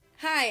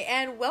Hi,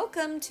 and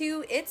welcome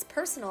to It's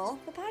Personal,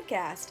 the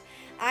podcast.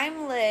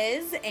 I'm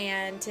Liz,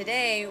 and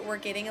today we're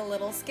getting a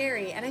little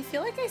scary, and I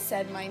feel like I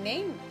said my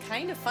name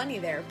kind of funny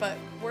there, but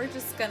we're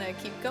just gonna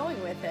keep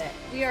going with it.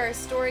 We are a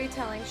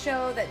storytelling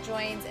show that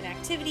joins an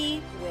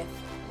activity with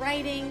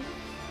writing,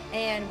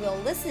 and we'll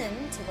listen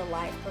to the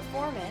live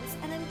performance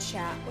and then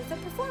chat with a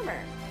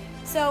performer.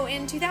 So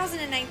in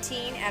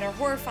 2019, at our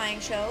horrifying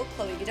show,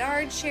 Chloe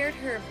Goddard shared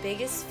her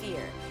biggest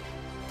fear.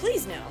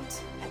 Please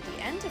note, at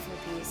the end of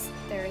her piece,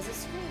 there is a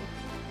scream.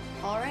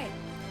 All right,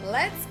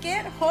 let's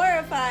get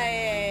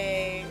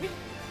horrifying.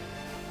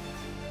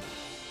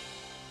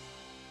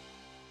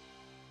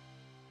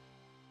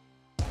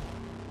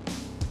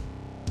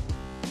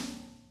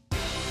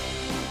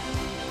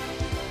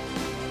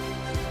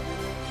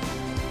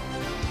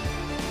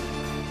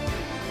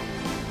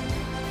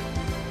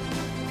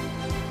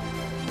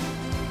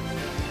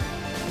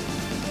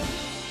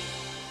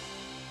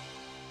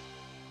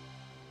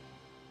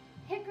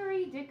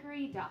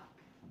 Hickory dock.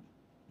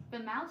 The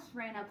mouse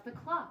ran up the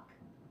clock.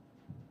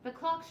 The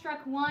clock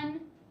struck 1,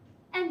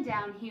 and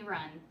down he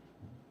run.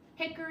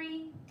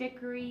 Hickory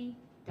dickory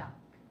dock.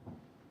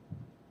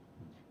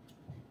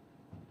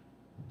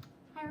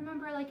 I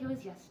remember like it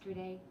was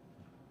yesterday.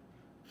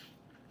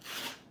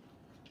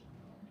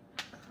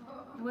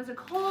 It was a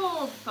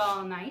cold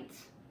fall night,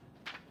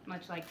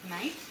 much like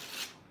tonight,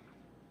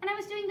 and I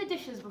was doing the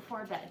dishes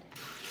before bed.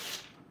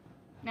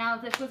 Now,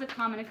 this was a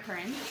common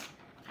occurrence.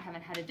 I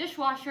haven't had a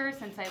dishwasher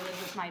since I lived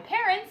with my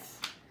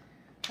parents,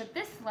 but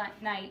this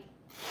night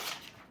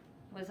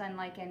was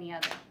unlike any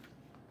other.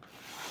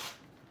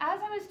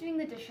 As I was doing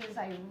the dishes,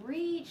 I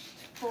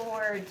reached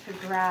forward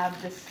to grab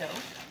the soap,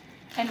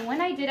 and when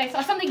I did, I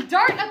saw something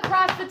dart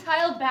across the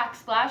tiled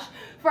backsplash,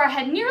 for I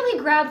had nearly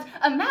grabbed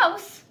a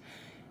mouse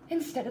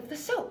instead of the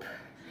soap.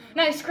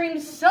 And I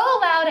screamed so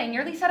loud, I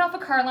nearly set off a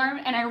car alarm,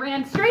 and I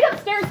ran straight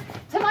upstairs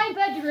to my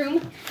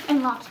bedroom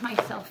and locked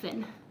myself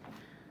in.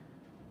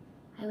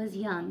 I was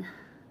young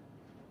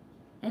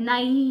and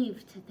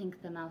naive to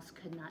think the mouse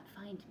could not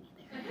find me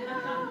there.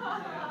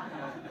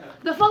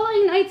 The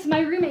following nights,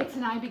 my roommates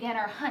and I began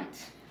our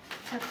hunt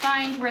to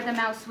find where the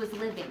mouse was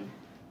living.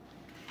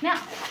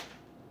 Now,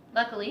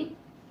 luckily,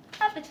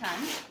 at the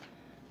time,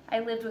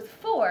 I lived with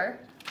 4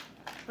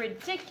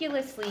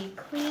 ridiculously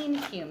clean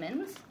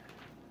humans.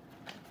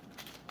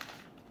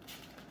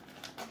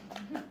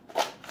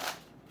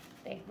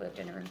 They lived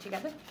in a room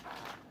together.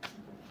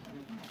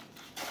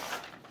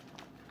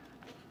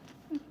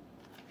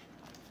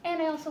 And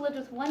I also lived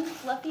with 1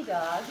 fluffy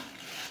dog,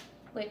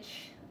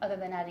 which, other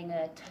than adding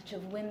a touch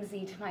of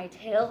whimsy to my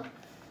tale,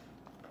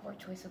 poor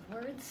choice of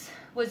words,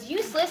 was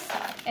useless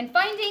in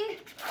finding,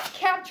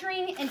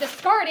 capturing, and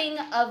discarding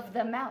of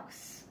the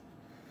mouse.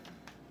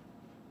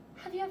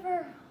 Have you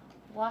ever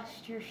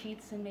washed your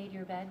sheets and made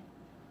your bed,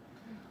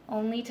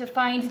 only to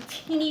find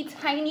teeny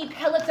tiny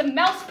pellets of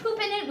mouse poop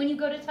in it when you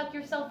go to tuck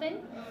yourself in?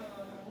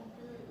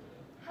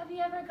 Have you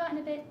ever gotten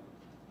a bit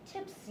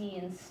tipsy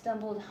and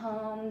stumbled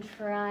home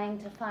trying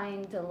to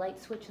find a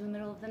light switch in the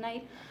middle of the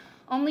night,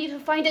 only to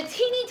find a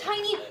teeny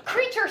tiny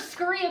creature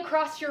scurry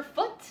across your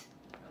foot?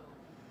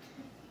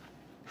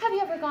 Have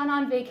you ever gone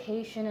on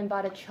vacation and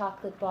bought a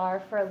chocolate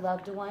bar for a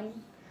loved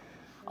one,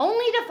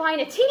 only to find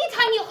a teeny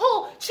tiny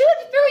hole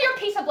chewed through your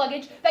piece of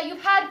luggage that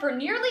you've had for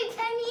nearly 10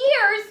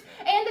 years,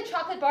 and the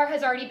chocolate bar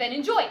has already been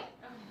enjoyed?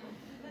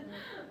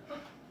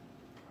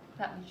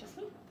 That was just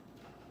me.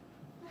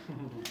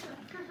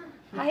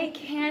 I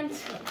can't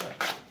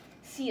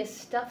see a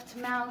stuffed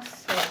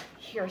mouse, or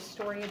hear a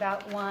story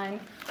about one,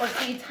 or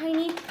see a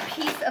tiny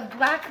piece of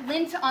black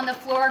lint on the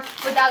floor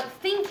without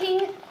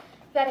thinking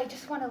that I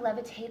just want to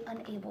levitate,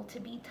 unable to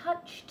be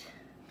touched.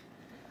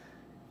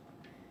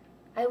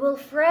 I will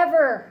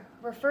forever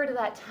refer to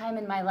that time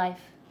in my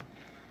life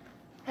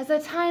as the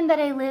time that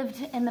I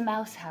lived in the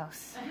mouse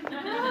house.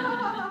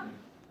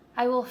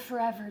 I will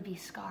forever be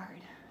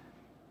scarred.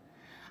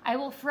 I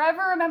will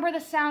forever remember the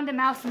sound a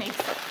mouse makes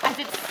as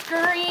it's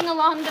scurrying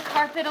along the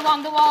carpet,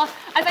 along the wall,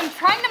 as I'm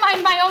trying to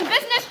mind my own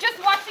business,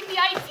 just watching the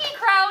IT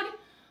crowd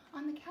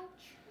on the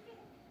couch.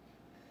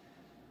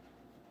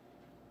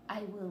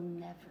 I will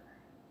never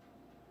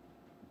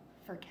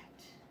forget.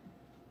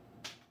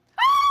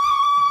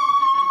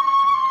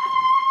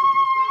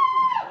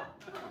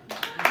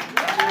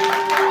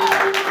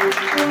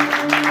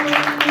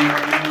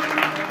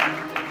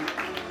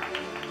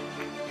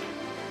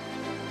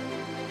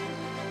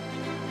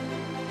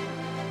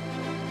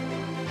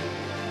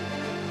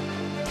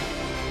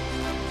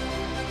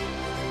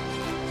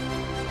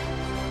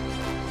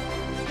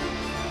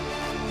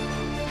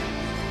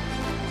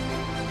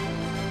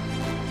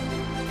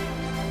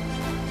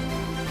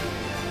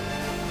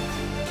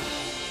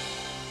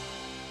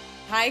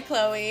 Hi,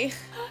 Chloe.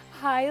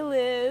 Hi,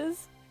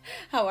 Liz.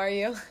 How are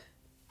you?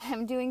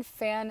 I'm doing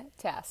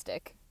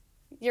fantastic.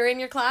 You're in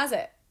your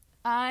closet.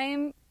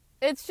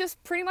 It's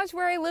just pretty much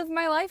where I live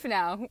my life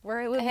now, where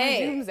I live my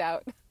Zooms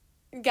out.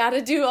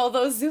 Gotta do all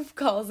those Zoom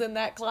calls in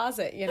that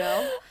closet, you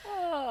know?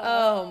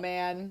 Oh,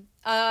 man.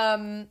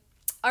 All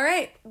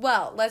right.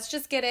 Well, let's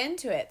just get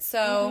into it.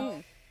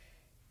 So,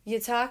 You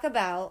talk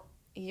about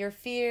your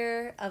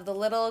fear of the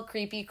little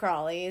creepy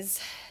crawlies,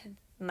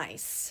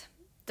 mice.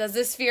 Does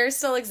this fear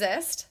still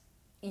exist?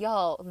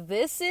 Y'all,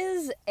 this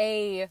is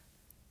a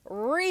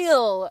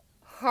real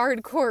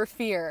hardcore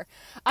fear.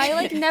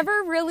 I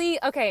never really,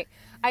 okay,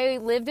 I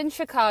lived in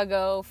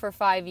Chicago for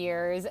 5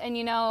 years, and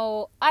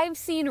I've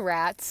seen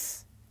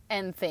rats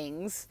and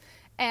things,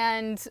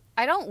 and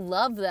I don't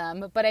love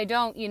them, but I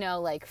don't,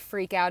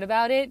 freak out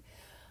about it.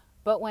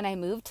 But when I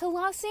moved to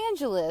Los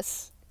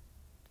Angeles,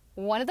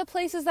 one of the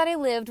places that I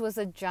lived was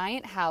a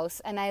giant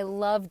house, and I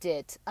loved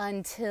it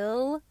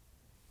until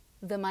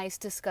the mice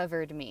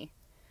discovered me.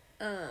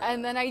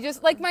 And then I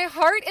just, my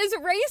heart is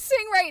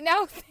racing right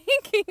now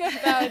thinking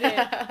about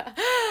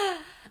it.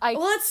 I'm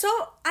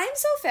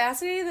so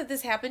fascinated that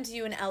this happened to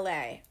you in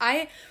LA.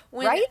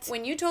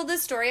 When you told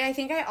this story, I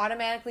think I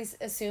automatically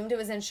assumed it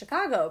was in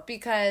Chicago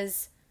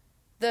because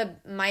the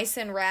mice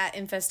and rat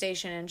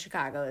infestation in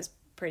Chicago is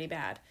pretty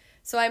bad.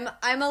 So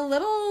I'm a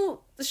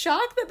little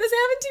shocked that this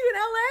happened to you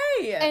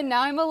in LA. And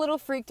now I'm a little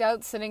freaked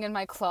out sitting in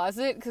my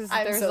closet because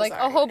there's so a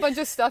sorry. whole bunch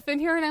of stuff in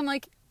here, and I'm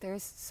like,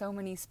 there's so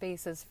many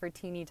spaces for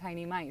teeny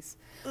tiny mice.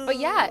 But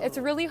yeah, it's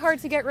really hard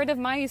to get rid of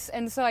mice,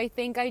 and so I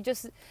think I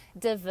just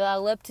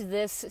developed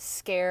this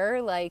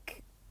scare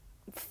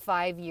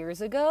 5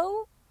 years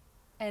ago,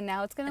 and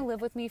now it's gonna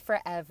live with me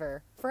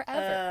forever.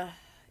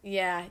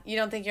 Yeah, you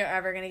don't think you're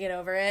ever gonna get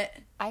over it?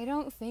 I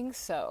don't think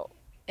so.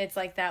 It's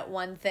like that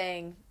one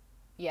thing.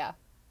 Yeah.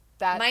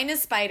 Mine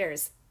is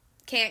spiders.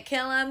 Can't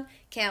kill them,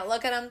 can't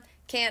look at them,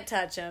 can't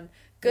touch them.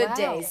 Good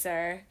day,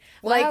 sir.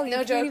 Wow,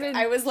 No joke,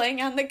 I was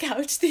laying on the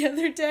couch the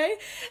other day,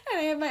 and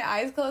I had my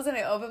eyes closed, and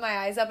I opened my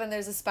eyes up, and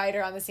there's a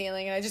spider on the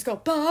ceiling, and I just go,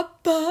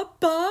 bop, bop,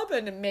 bop,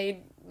 and it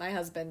made my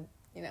husband,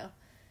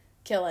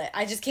 kill it.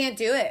 I just can't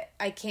do it.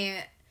 I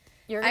can't.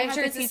 You're going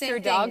to have to teach your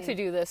dog to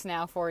do this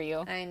now for you.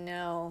 I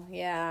know,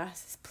 yeah,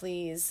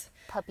 please.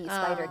 Puppy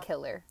spider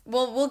killer.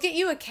 Well, we'll get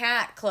you a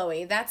cat,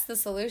 Chloe. That's the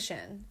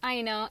solution.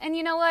 I know. And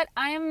you know what?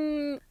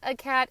 I'm a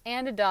cat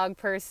and a dog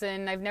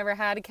person. I've never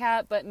had a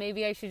cat, but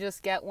maybe I should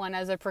just get one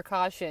as a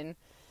precaution.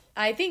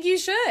 I think you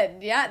should.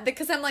 Yeah,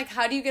 because I'm like,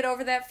 how do you get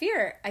over that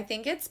fear? I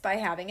think it's by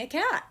having a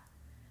cat.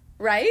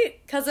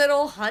 Right? Because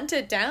it'll hunt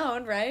it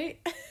down, right?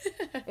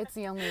 It's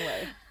the only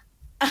way.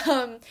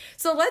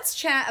 So let's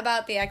chat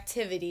about the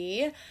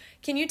activity.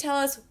 Can you tell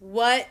us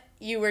what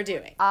you were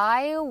doing?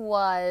 I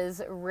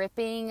was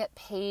ripping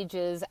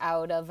pages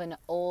out of an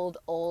old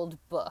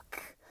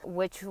book,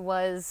 which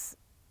was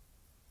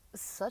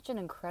such an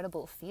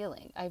incredible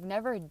feeling. I've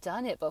never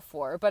done it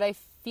before, but I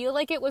feel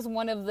like it was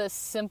one of the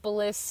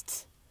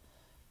simplest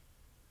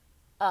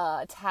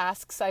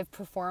tasks I've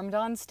performed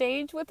on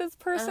stage with It's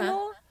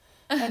Personal.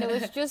 And it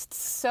was just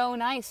so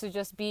nice to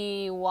just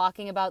be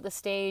walking about the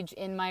stage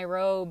in my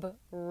robe,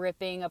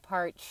 ripping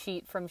apart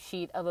sheet from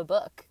sheet of a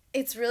book.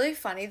 It's really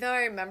funny, though.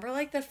 I remember,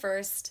 the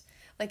first,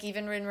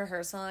 even in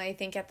rehearsal, and I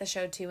think at the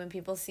show, too, when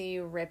people see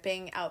you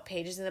ripping out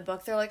pages in the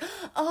book, they're like,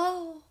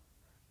 oh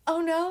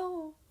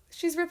no,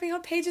 she's ripping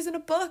out pages in a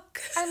book.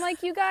 I'm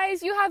like, you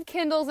guys, you have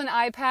Kindles and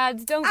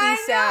iPads. Don't be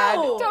sad.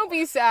 Don't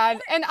be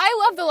sad. And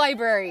I love the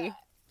library.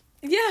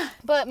 Yeah.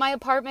 But my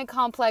apartment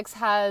complex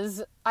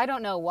has, I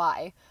don't know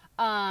why,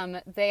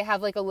 they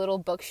have a little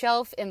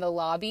bookshelf in the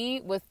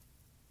lobby with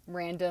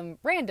random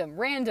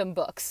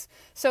books.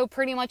 So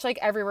pretty much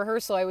every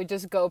rehearsal I would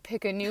just go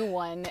pick a new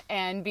one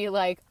and be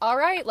like, all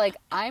right,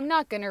 I'm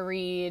not gonna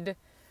read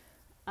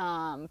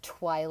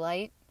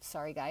Twilight.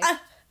 Sorry guys. So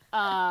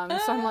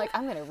I'm like,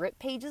 I'm gonna rip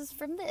pages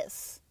from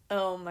this.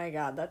 Oh my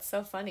God, that's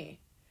so funny.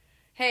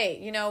 Hey,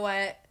 you know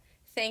what?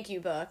 Thank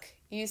you, book.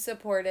 You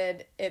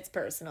supported It's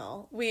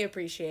Personal. We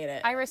appreciate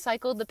it. I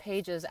recycled the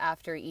pages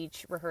after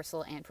each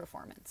rehearsal and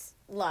performance.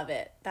 Love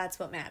it. That's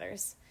what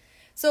matters.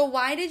 So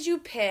why did you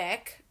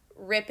pick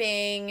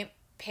ripping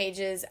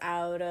pages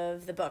out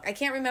of the book? I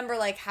can't remember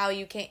how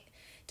you came.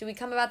 Did we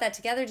come about that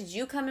together? Did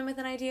you come in with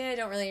an idea? I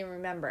don't really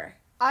remember.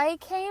 I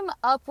came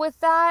up with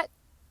that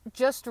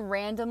just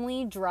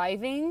randomly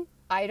driving.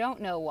 I don't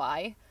know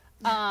why.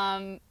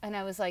 And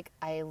I was like,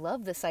 I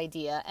love this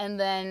idea. And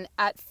then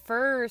at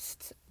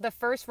first, the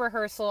first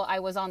rehearsal, I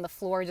was on the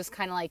floor just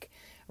kind of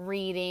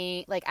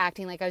reading,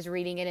 acting like I was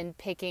reading it and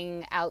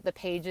picking out the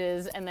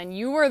pages. And then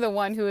you were the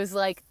one who was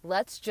like,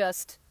 let's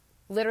just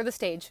litter the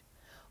stage,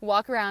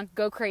 walk around,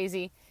 go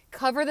crazy,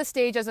 cover the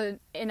stage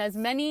in as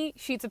many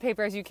sheets of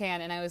paper as you can.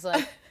 And I was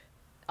like,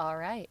 all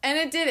right. And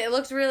it did. It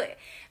looked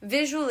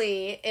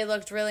visually, it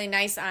looked really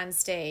nice on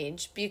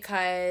stage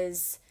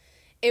because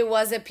it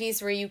was a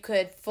piece where you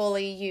could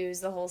fully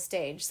use the whole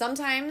stage.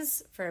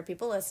 Sometimes, for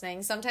people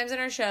listening, sometimes in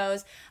our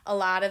shows, a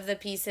lot of the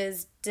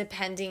pieces,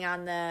 depending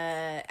on the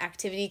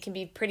activity, can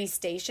be pretty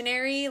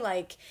stationary.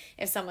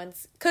 If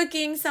someone's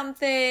cooking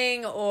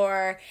something,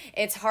 or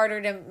it's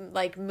harder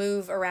to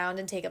move around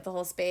and take up the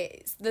whole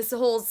space, this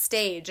whole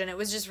stage. And it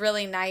was just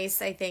really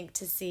nice, I think,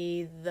 to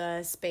see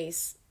the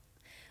space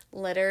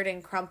littered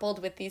and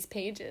crumpled with these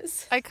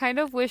pages. I kind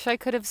of wish I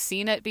could have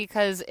seen it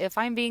because if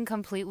I'm being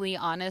completely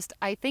honest,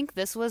 I think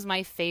this was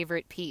my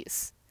favorite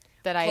piece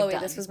that I've done.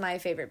 Chloe, this was my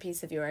favorite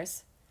piece of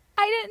yours.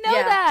 I didn't know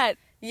Yeah. that.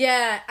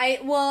 Yeah,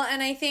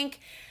 and I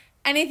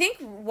think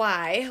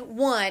why,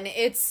 one,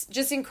 it's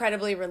just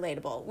incredibly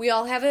relatable. We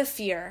all have a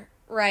fear,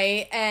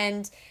 right?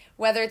 And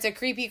whether it's a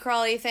creepy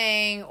crawly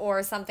thing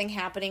or something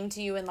happening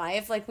to you in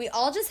life, like we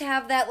all just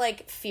have that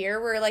like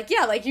fear where like,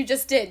 yeah, like you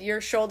just did, your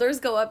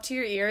shoulders go up to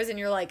your ears and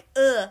you're like,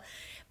 ugh.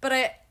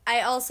 But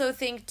I also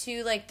think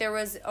too, like there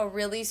was a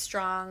really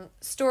strong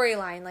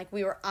storyline. Like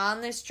we were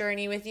on this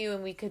journey with you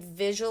and we could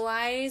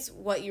visualize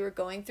what you were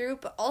going through,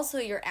 but also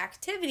your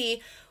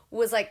activity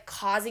was like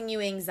causing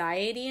you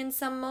anxiety in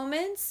some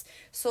moments.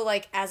 So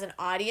like as an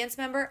audience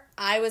member,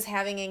 I was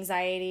having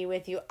anxiety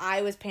with you.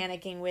 I was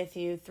panicking with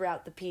you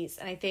throughout the piece.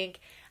 And I think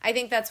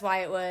that's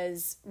why it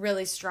was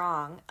really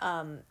strong,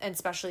 and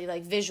especially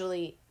like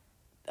visually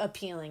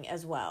appealing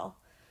as well.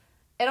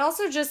 It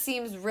also just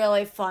seems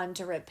really fun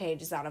to rip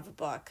pages out of a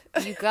book.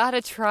 You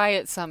gotta try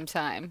it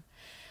sometime.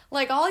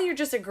 Like all your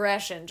just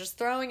aggression, just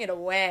throwing it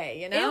away,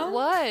 you know?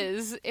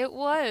 It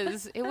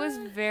was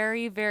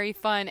very, very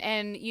fun.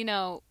 And, you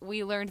know,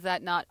 we learned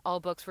that not all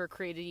books were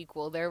created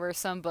equal. There were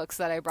some books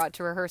that I brought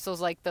to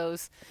rehearsals, like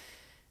those,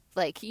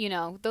 like, you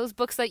know, those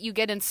books that you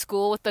get in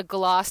school with the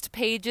glossed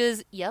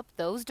pages. Yep,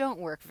 those don't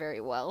work very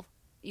well.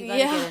 You gotta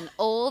get an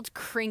old,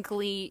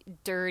 crinkly,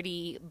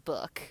 dirty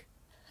book.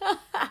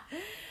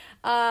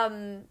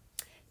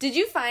 Did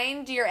you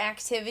find your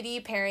activity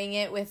pairing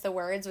it with the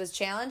words was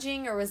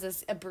challenging, or was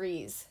this a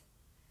breeze?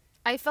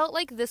 I felt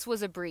like this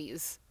was a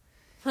breeze.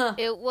 Huh.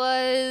 It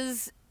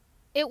was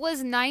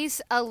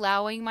nice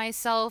allowing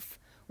myself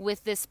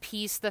with this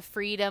piece the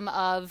freedom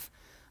of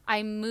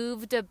I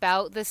moved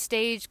about the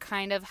stage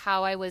kind of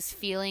how I was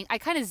feeling. I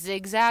kind of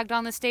zigzagged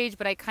on the stage,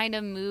 but I kind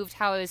of moved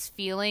how I was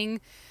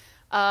feeling.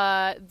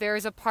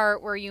 There's a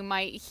part where you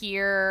might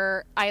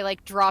hear I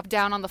like drop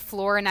down on the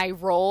floor and I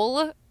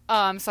roll.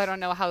 So I don't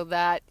know how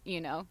that,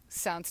 you know,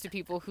 sounds to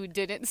people who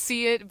didn't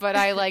see it, but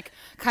I like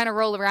kind of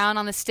roll around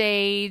on the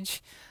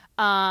stage.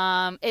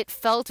 It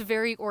felt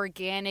very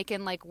organic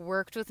and like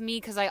worked with me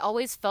because I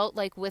always felt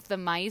like with the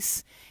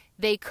mice,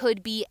 they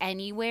could be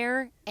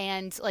anywhere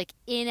and like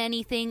in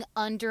anything,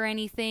 under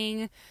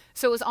anything.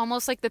 So it was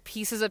almost like the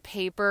pieces of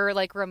paper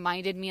like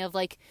reminded me of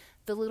like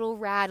the little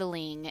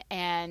rattling,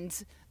 and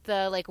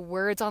the like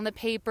words on the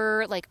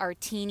paper like are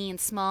teeny and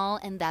small,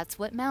 and that's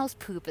what mouse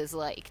poop is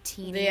like,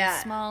 teeny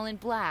and small and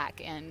black,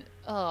 and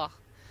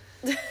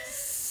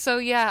so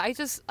yeah,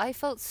 I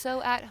felt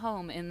so at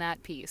home in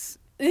that piece.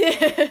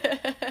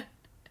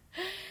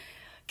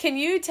 Can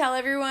you tell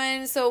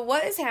everyone, so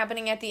what is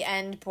happening at the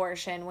end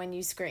portion when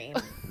you scream?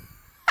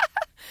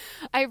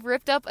 I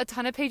ripped up a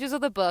ton of pages of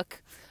the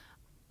book.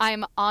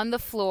 I'm on the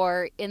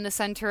floor in the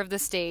center of the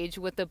stage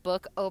with the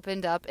book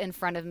opened up in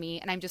front of me,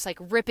 and I'm just like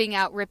ripping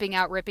out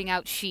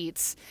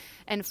sheets.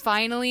 And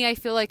finally, I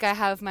feel like I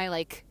have my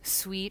like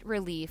sweet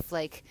relief,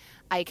 like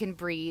I can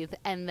breathe.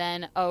 And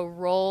then a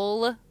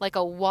roll, like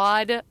a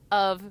wad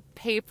of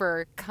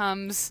paper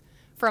comes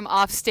from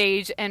off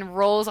stage and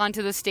rolls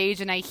onto the stage,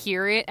 and I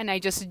hear it, and I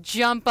just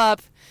jump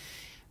up,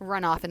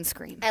 run off, and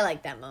scream. I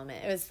like that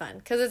moment. It was fun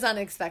because it's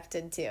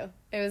unexpected too.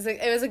 It was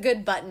a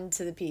good button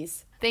to the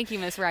piece. Thank you,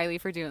 Miss Riley,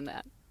 for doing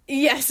that.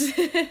 Yes.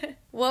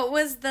 What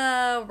was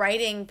the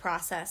writing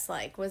process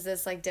like? Was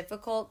this like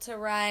difficult to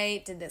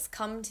write? Did this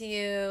come to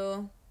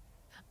you?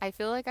 I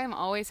feel like I'm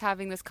always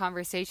having this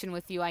conversation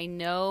with you. I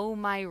know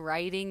my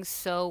writing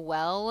so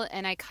well,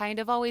 and I kind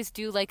of always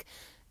do like,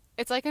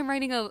 it's like I'm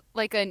writing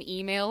an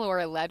email or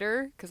a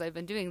letter, because I've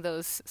been doing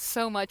those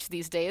so much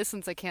these days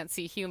since I can't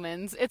see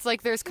humans. It's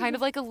like there's kind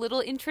of like a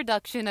little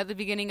introduction at the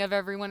beginning of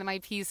every one of my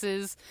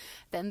pieces.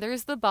 Then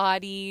there's the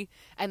body,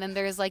 and then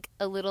there's like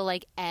a little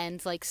like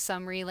end, like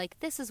summary, like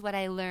this is what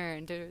I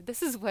learned, or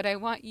this is what I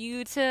want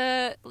you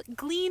to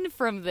glean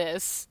from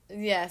this.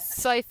 Yes.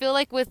 So I feel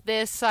like with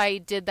this, I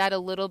did that a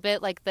little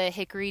bit. Like the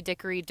Hickory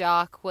Dickory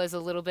Dock was a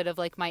little bit of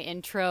like my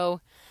intro.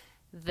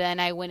 Then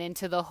I went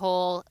into the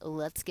whole,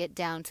 let's get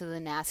down to the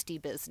nasty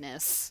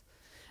business.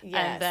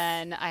 Yes. And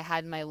then I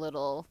had my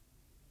little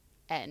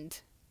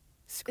end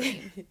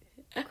scream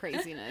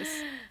craziness.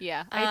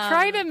 Yeah. I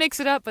try to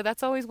mix it up, but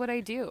that's always what I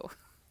do.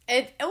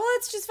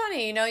 It's just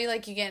funny, you know, you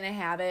get in a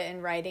habit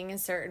in writing a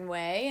certain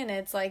way, and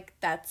it's like,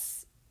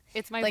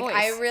 it's my like,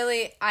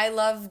 voice. I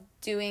love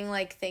doing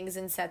like things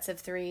in sets of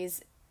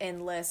threes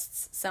in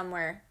lists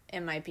somewhere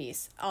in my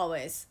piece.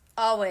 Always.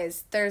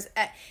 There's,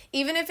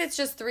 even if it's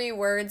just 3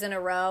 words in a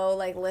row,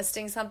 like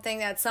listing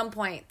something, at some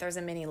point there's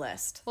a mini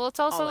list. Well, it's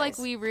also like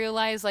we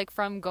realize, like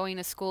from going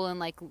to school and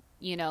like,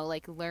 you know,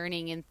 like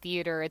learning in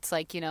theater, it's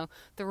like, you know,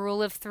 the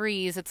rule of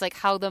 3s, it's like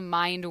how the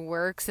mind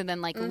works. And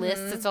then like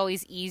lists, it's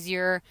always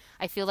easier.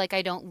 I feel like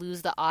I don't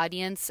lose the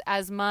audience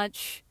as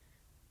much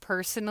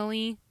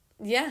personally.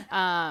 Yeah.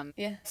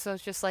 Yeah. So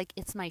it's just like,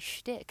 it's my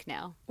shtick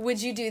now.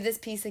 Would you do this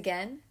piece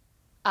again?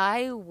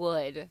 I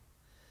would.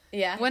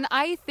 Yeah. When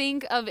I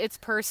think of It's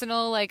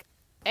Personal, like,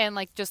 and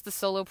like just the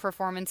solo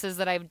performances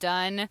that I've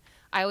done,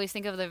 I always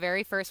think of the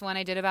very first one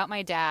I did about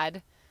my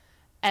dad.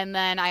 And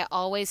then I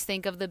always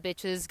think of the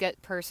Bitches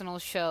Get Personal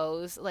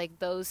shows. Like,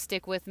 those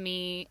stick with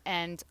me.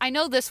 And I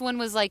know this one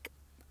was like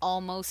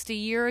almost a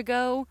year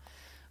ago.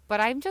 But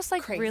I'm just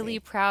like Crazy. really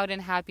proud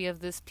and happy of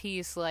this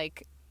piece.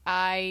 Like,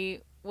 I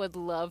would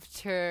love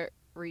to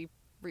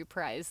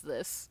reprise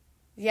this.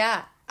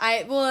 Yeah.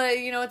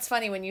 Well, it's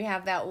funny when you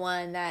have that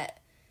one that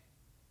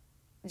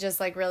just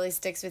like really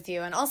sticks with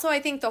you. And also I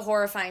think the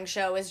horrifying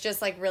show is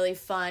just like really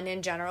fun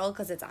in general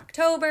because it's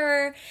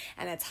October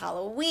and it's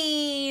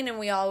Halloween and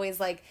we always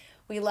like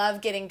we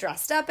love getting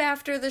dressed up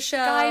after the show.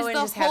 Guys, and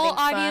the just whole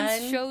having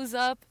audience fun. shows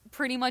up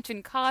pretty much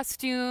in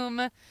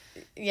costume.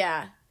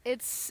 Yeah.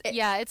 It's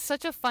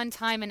such a fun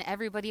time, and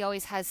everybody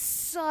always has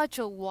such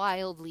a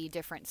wildly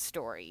different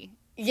story.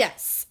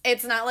 Yes.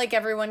 It's not like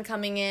everyone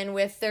coming in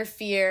with their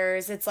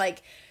fears. It's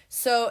like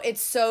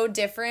it's so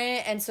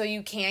different, and so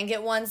you can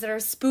get ones that are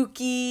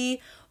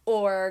spooky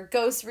or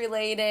ghost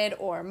related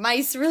or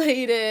mice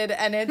related,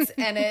 and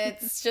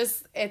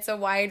it's a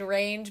wide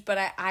range, but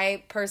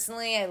I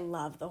personally I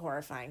love the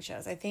horrifying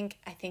shows. I think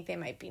they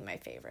might be my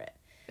favorite.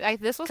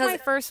 This was my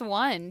first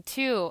one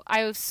too.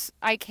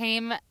 I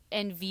came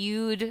and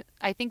viewed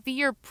I think the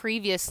year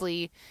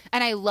previously,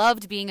 and I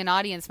loved being an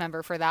audience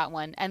member for that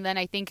one. And then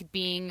I think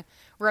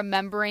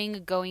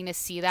remembering going to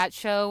see that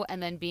show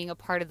and then being a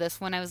part of this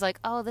one, I was like,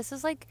 oh, this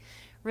is like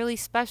really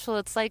special.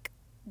 It's like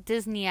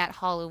Disney at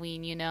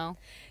Halloween, you know?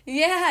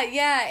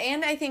 Yeah,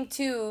 and I think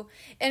too,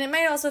 and it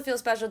might also feel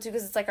special too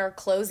because it's like our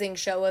closing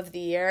show of the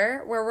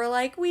year where we're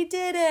like, we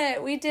did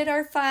it, we did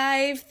our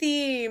 5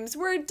 themes,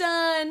 we're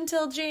done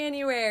till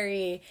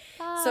January.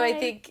 Bye.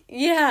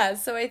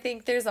 So I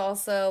think there's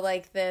also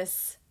like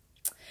this,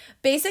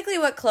 basically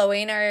what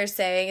Chloe and I are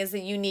saying is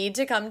that you need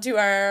to come to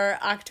our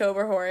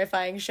October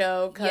horrifying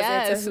show because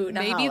it's a hoot and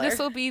a maybe holler. this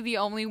will be the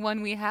only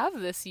one we have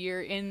this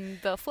year in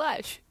the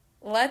flesh.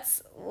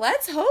 Let's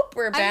hope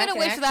we're back. I'm gonna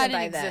wish in that in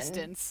by then.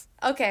 existence.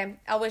 Okay,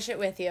 I'll wish it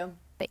with you.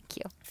 Thank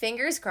you.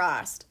 Fingers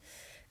crossed,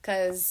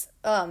 because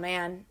oh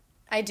man,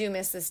 I do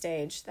miss the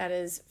stage. That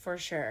is for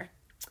sure.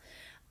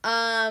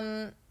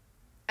 I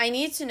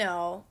need to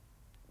know,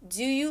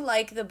 do you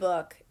like the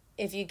book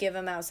If You Give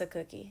a Mouse a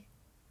Cookie?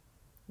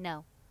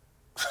 No.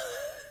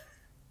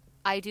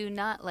 I do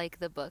not like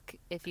the book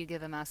If You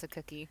Give a Mouse a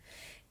Cookie.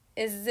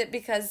 Is it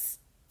because...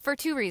 For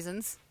 2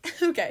 reasons.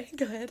 Okay,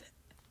 go ahead.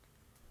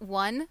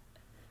 1,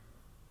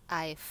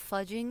 I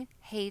fudging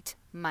hate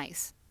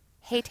mice.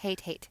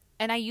 Hate.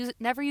 And I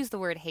never use the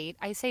word hate.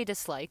 I say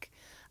dislike.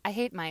 I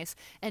hate mice.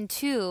 And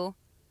 2,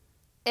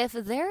 if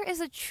there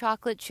is a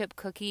chocolate chip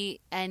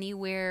cookie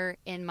anywhere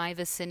in my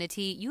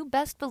vicinity, you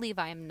best believe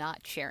I am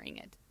not sharing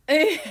it.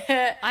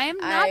 I am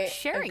not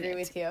sharing it. I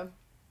agree with you.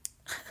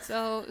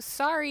 So,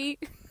 sorry.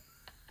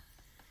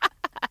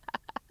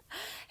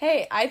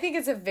 Hey, I think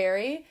it's a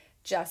very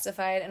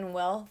justified and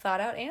well thought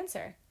out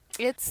answer.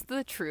 It's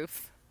the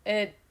truth.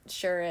 It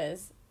sure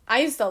is. I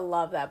used to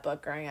love that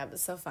book growing up.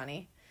 It's so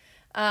funny.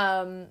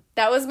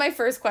 That was my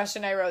first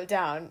question I wrote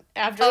down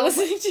after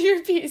listening to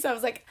your piece. I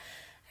was like,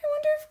 I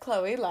wonder if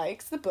Chloe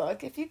likes the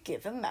book If You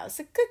Give a Mouse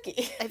a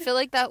Cookie. I feel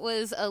like that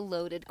was a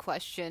loaded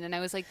question, and I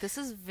was like, this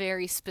is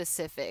very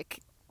specific.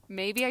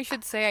 Maybe I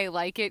should say I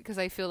like it because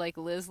I feel like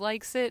Liz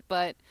likes it,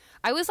 but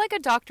I was like a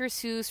Dr.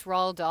 Seuss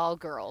Roald Dahl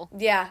girl.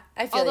 Yeah,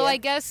 I feel Although you. I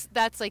guess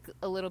that's like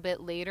a little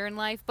bit later in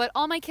life, but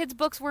all my kids'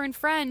 books were in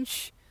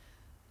French.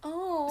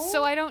 Oh.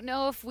 So I don't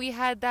know if we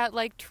had that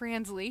like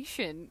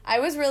translation. I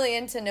was really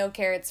into No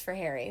Carrots for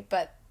Harry,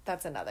 but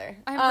that's another.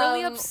 I'm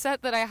really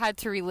upset that I had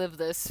to relive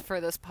this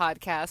for this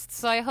podcast.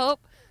 So I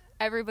hope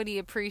everybody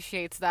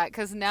appreciates that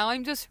because now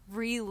I'm just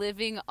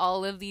reliving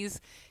all of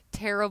these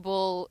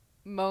terrible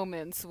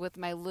moments with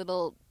my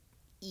little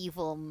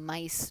evil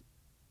mice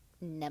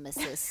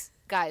nemesis.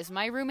 Guys,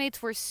 my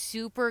roommates were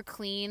super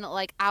clean.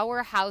 Like,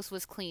 our house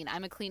was clean.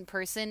 I'm a clean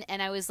person.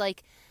 And I was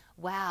like,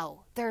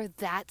 wow, they're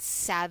that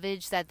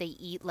savage that they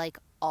eat, like,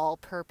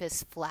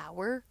 all-purpose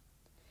flour?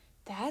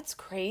 That's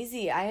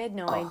crazy. I had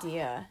no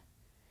idea.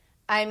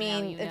 I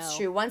mean, it's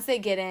true. Once they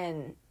get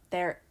in,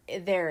 they're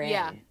in.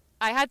 Yeah.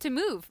 I had to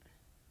move.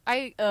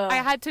 I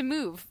had to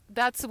move.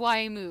 That's why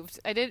I moved.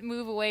 I didn't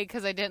move away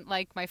because I didn't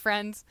like my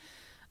friends.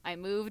 I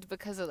moved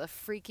because of the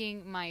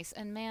freaking mice.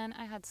 And man,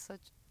 I miss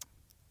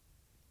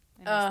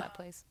that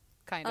place.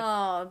 Kind of.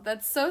 Oh,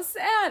 that's so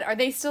sad. Are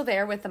they still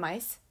there with the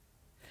mice?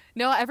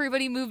 No,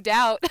 everybody moved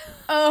out.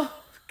 Oh,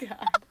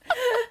 God.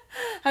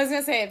 I was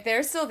going to say, if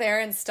they're still there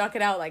and stuck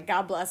it out, like,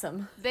 God bless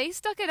them. They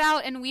stuck it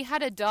out, and we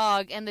had a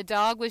dog, and the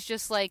dog was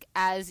just, like,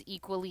 as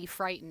equally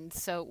frightened,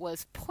 so it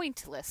was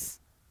pointless.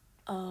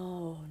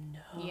 Oh,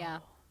 no.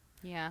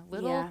 Yeah.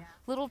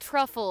 Little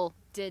Truffle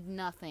did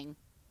nothing.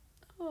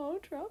 Oh,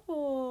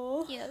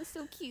 Truffle. Yeah,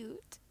 so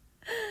cute.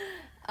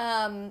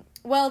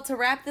 Well, to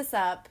wrap this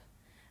up,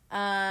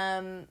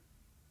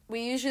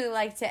 we usually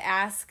like to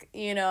ask,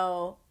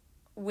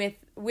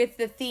 with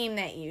the theme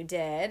that you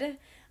did.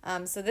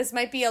 So this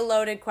might be a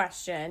loaded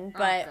question,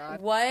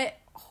 but what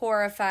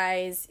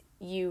horrifies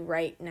you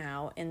right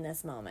now in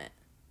this moment?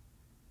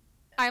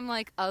 I'm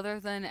like, other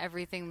than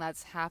everything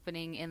that's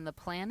happening in the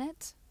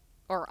planet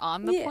or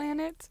on the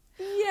planet?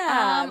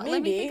 Yeah, maybe.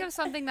 Let me think of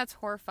something that's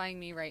horrifying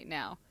me right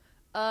now.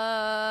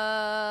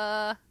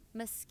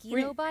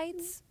 Mosquito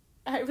bites?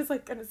 I was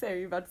like gonna say, are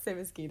you about to say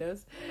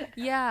mosquitoes?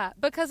 Yeah,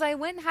 because I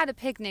went and had a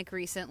picnic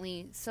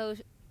recently, so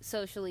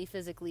socially,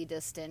 physically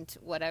distant,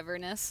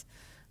 whateverness,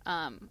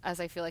 as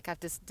I feel like I have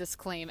to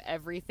disclaim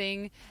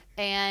everything,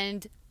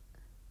 and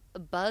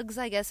bugs,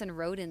 I guess, and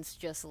rodents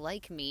just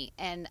like me,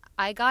 and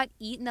I got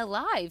eaten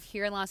alive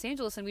here in Los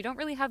Angeles, and we don't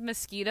really have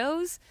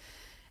mosquitoes,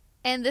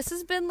 and this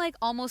has been like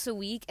almost a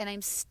week, and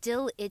I'm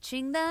still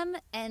itching them,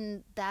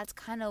 and that's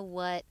kind of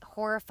what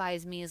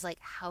horrifies me, is like,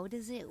 how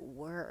does it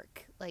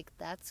work? Like,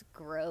 that's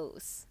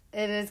gross.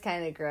 It is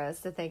kind of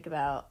gross to think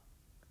about.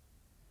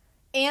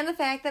 And the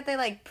fact that they,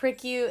 like,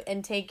 prick you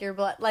and take your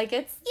blood. Like,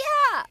 it's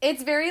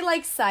very,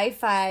 like,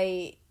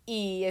 sci-fi-y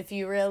if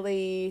you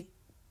really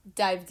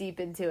dive deep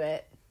into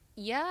it.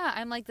 Yeah,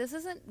 I'm like, this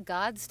isn't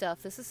God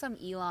stuff. This is some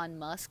Elon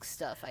Musk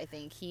stuff, I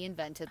think. He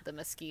invented the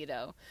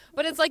mosquito.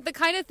 But it's like the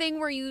kind of thing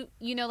where you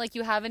know, like,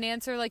 you have an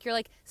answer. Like, you're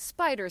like,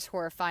 spiders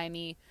horrify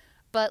me.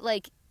 But,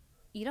 like,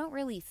 you don't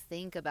really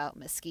think about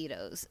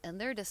mosquitoes.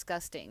 And they're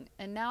disgusting.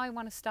 And now I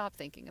want to stop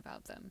thinking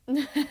about them.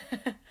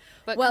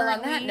 But well,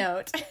 on that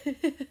note,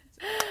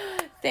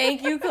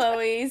 thank you,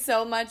 Chloe,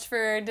 so much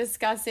for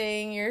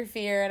discussing your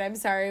fear. And I'm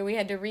sorry we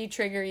had to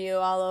re-trigger you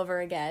all over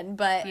again.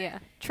 But yeah,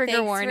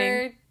 trigger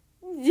warning.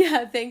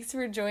 Thanks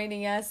for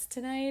joining us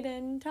tonight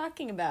and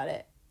talking about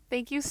it.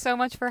 Thank you so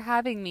much for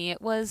having me.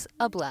 It was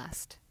a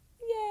blast.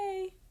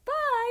 Yay.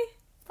 Bye.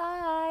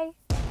 Bye.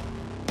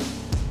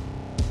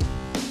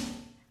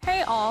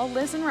 Hey all,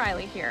 Liz and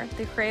Riley here,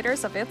 the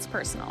creators of It's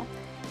Personal.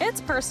 It's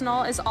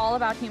Personal is all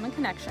about human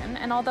connection,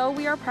 and although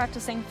we are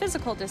practicing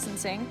physical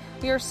distancing,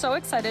 we are so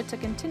excited to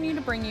continue to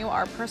bring you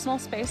our personal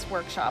space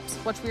workshops,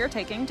 which we are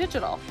taking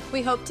digital.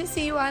 We hope to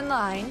see you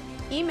online.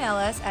 Email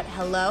us at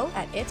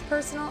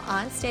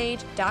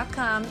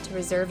hello@itspersonalonstage.com to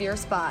reserve your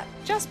spot.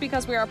 Just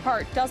because we are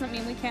apart doesn't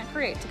mean we can't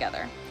create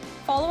together.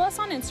 Follow us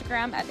on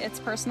Instagram at It's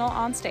Personal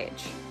On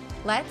Stage.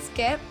 Let's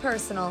get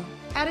personal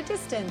at a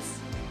distance.